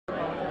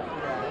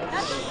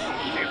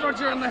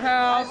Roger in the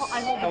house.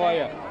 How are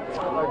you? Good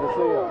to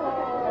see you.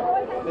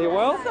 Are you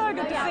well? So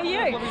good to see you.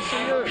 Lovely to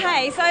see you.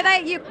 Hey, so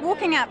you're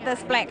walking up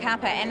this black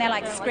carpet and they're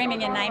like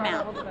screaming your name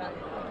out.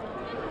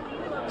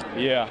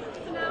 Yeah.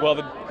 Well,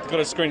 they've got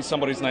to scream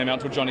somebody's name out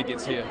until Johnny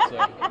gets here.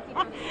 So.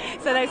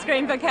 So they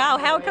scream for Karl.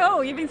 How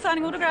cool. You've been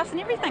signing autographs and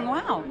everything.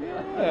 Wow.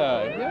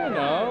 Yeah,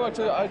 no,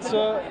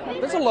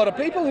 there's a lot of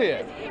people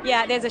here.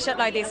 Yeah, there's a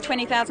shitload. There's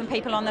 20,000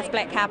 people on this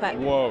black carpet.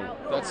 Whoa,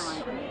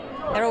 that's...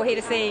 They're all here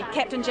to see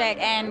Captain Jack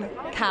and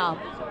Karl.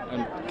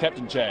 And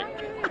Captain Jack.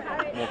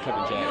 More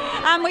Captain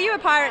Jack. Were you a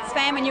Pirates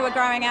fan when you were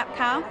growing up,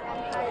 Karl?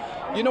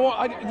 You know what,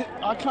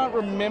 I can't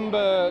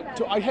remember,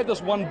 I had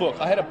this one book,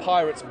 I had a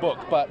Pirates book,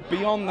 but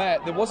beyond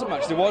that, there wasn't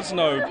much. There was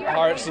no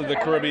Pirates of the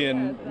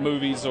Caribbean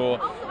movies or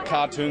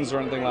cartoons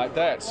or anything like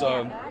that,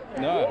 so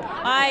no.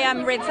 I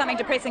read something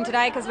depressing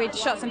today because we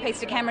shot some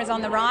piece of cameras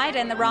on the ride,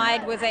 and the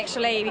ride was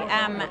actually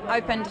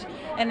opened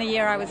in the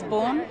year I was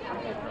born.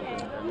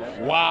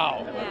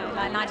 Wow. Yeah,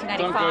 like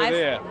 1985. Don't go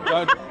there.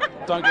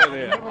 Don't go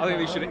there. I think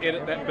they should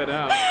edit that bit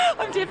out.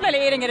 I'm definitely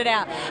editing it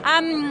out.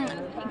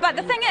 But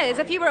the thing is,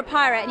 if you were a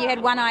pirate and you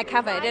had one eye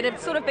covered, it'd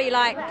sort of be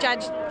like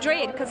Judge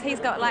Dredd, because he's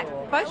got like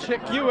both.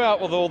 Check you out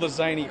with all the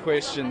zany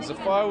questions. If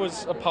I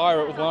was a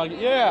pirate with one eye,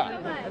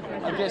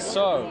 yeah, I guess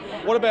so.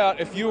 What about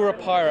if you were a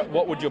pirate,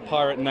 what would your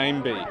pirate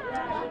name be?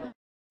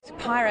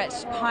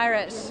 Pirate.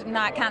 No,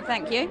 I can't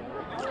think. You?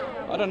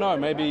 I don't know,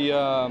 maybe,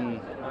 how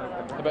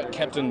about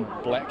Captain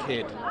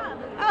Blackhead?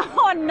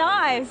 Oh,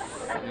 nice.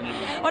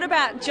 What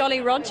about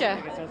Jolly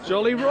Roger?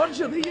 Jolly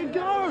Roger, there you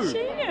go.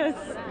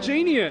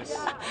 Genius.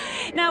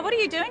 Now, what are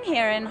you doing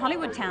here in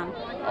Hollywood Town?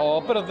 Oh,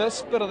 a bit of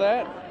this, bit of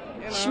that.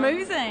 You know.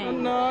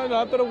 Schmoozing.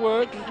 No, a bit of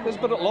work. There's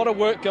been a lot of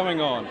work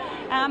going on.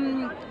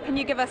 Can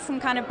you give us some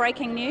kind of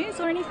breaking news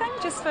or anything,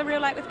 just for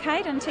Real Life with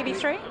Kate and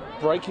TV3?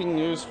 Breaking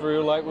news for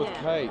Real Life with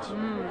Kate.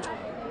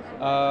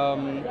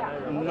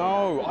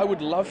 No, I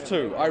would love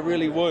to. I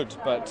really would,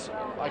 but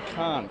I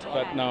can't.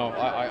 But no,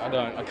 I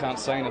don't. I can't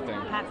say anything.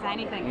 Can't say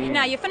anything.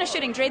 Now, you finished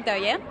shooting Dredd, though,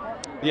 yeah?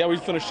 Yeah, we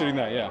finished shooting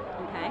that. Yeah.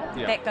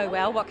 Okay. Yeah. That go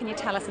well. What can you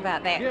tell us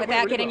about that without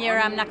really getting your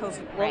knuckles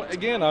Well, wrapped?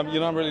 again, I'm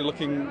really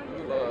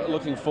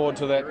looking forward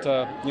to that.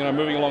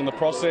 Moving along the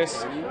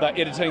process. They're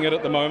editing it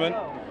at the moment.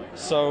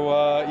 So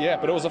yeah,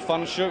 but it was a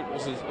fun shoot.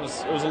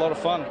 It was a lot of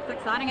fun. It's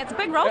exciting. It's a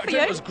big role for you.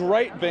 It was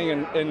great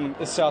being in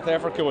South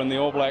Africa when the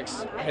All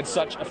Blacks had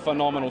such a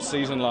phenomenal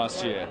season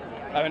last year.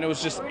 I mean, it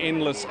was just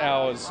endless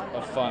hours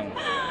of fun.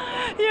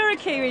 You're a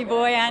Kiwi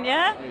boy, aren't you?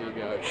 There you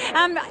go.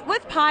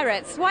 With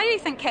Pirates, why do you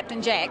think Captain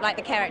Jack, like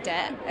the character,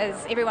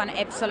 everyone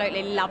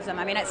absolutely loves him?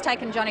 I mean, it's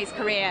taken Johnny's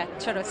career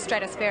sort of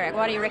stratospheric.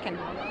 What do you reckon?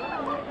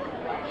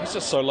 He's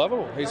just so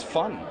lovable. He's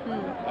fun.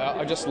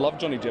 I just love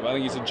Johnny Depp. I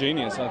think he's a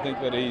genius. I think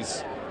that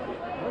he's,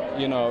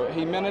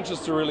 he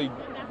manages to really,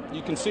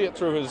 you can see it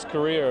through his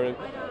career,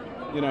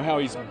 how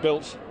he's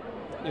built,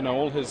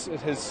 all his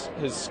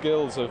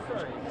skills of,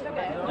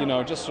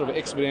 just sort of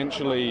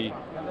exponentially,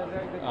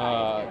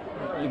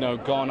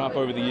 gone up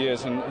over the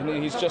years,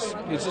 and he's just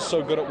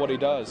so good at what he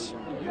does.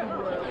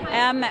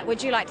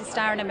 Would you like to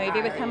star in a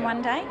movie with him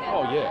one day?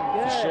 Oh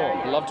yeah, for sure.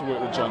 I'd love to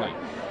work with Johnny.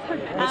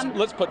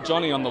 Let's put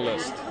Johnny on the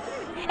list.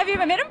 Have you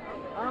ever met him?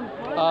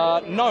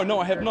 No,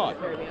 I have not.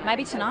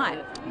 Maybe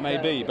tonight.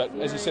 Maybe, but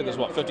as you said, there's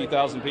what,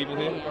 50,000 people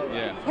here?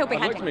 Yeah. He'll be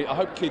hunting. I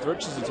hope Keith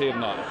Richards is here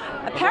tonight.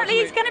 Apparently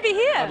he's going to be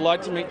here. I'd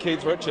like to meet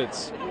Keith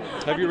Richards.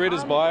 Have you read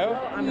his bio?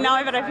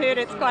 No, but I've heard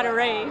it's quite a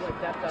read.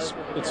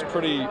 It's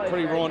pretty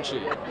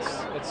raunchy.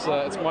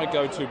 It's my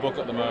go-to book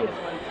at the moment.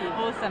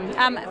 Awesome.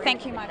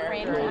 Thank you, my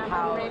friend.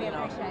 Really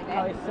appreciate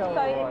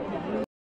that.